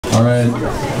All right.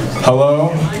 Hello.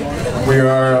 We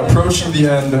are approaching the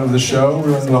end of the show.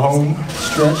 We're in the home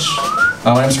stretch.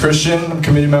 My name's Christian. I'm a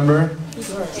committee member.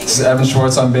 This is Evan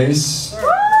Schwartz on bass.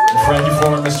 Frankie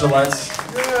Flora, Mr. Lights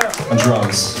on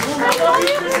drums.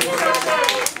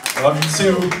 I love you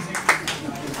too.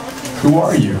 Who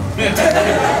are you?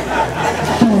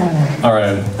 All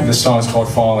right. This song is called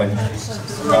Falling.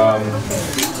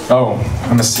 Oh,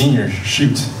 I'm a senior.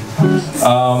 Shoot.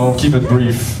 We'll keep it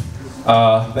brief.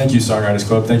 Thank you, Songwriters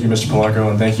Club. Thank you, Mr. Polanco,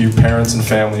 and thank you, parents and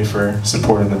family, for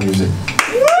supporting the music.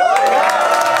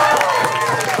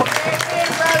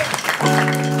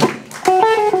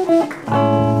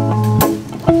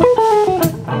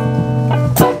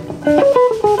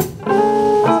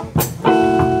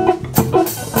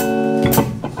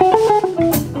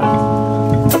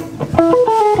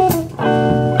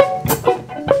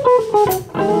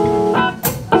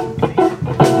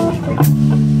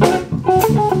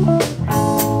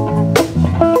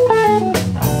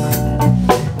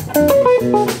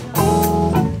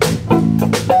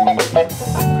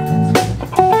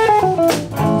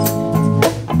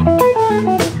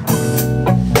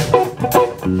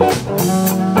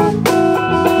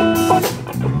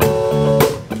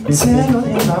 Tangled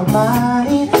in my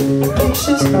mind,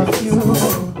 pictures of you.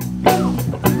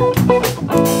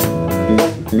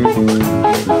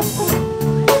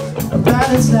 A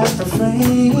balanced last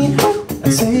refrain, a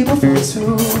table for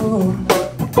two.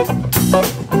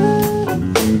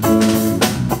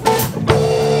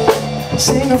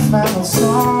 Sing a final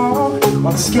song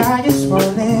while the sky is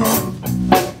swirling.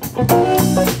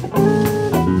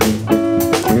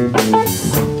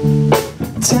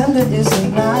 Tender is the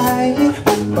night,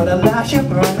 but I left you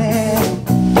burning.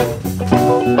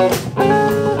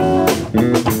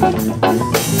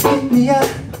 Meet me at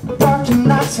the parking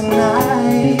lot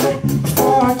tonight,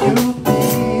 before you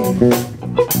leave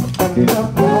in the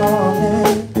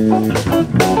morning.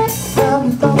 Grab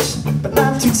me close, but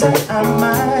not too tight, I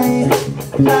might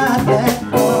not let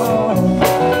go.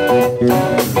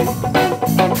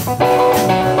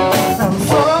 I'm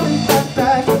falling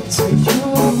back into you.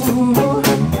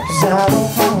 I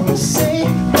don't wanna say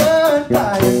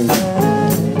goodbye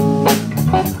again.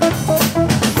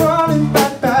 Falling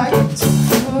back into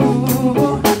you.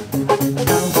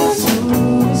 I'm just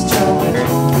who's trying.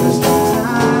 There's no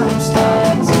time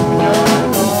starting to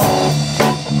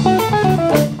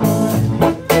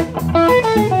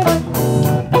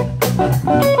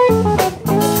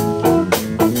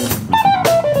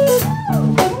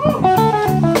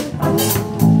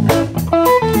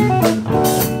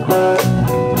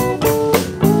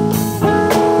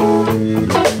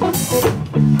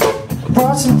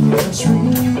watching through the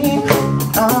stream,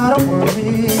 I don't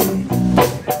worry.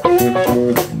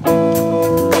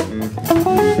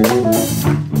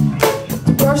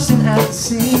 Bursting at the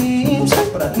seams,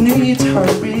 but I need to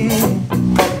hurry.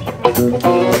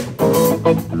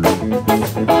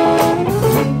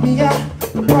 Meet me at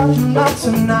the parking lot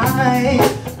tonight,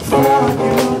 before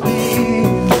you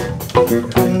leave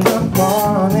in the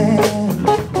morning.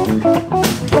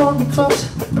 Hold me close,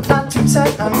 but not too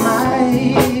tight, I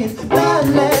might not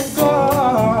let go.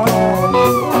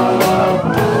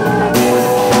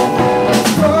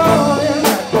 Falling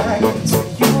back into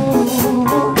you,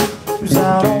 'cause I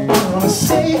don't wanna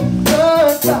say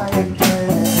goodbye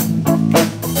again.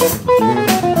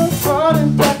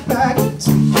 Falling back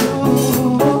into you.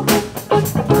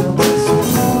 This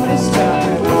mood is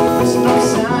dropping, there's no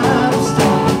sign of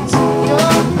stopping till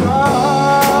you're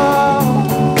gone.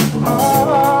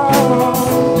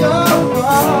 You're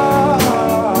gone.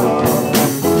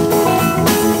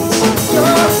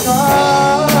 You're gone.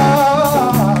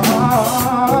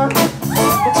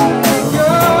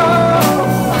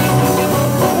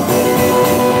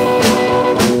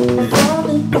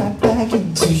 Falling back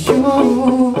into you,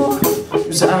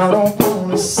 'cause I don't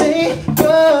wanna say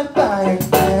goodbye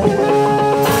again.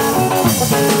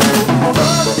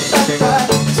 Falling back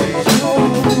into you.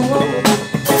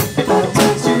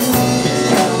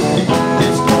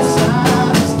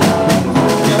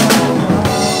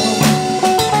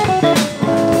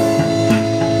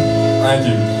 Thank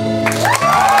you.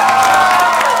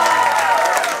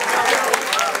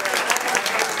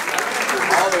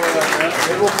 All the way up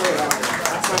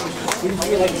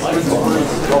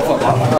there.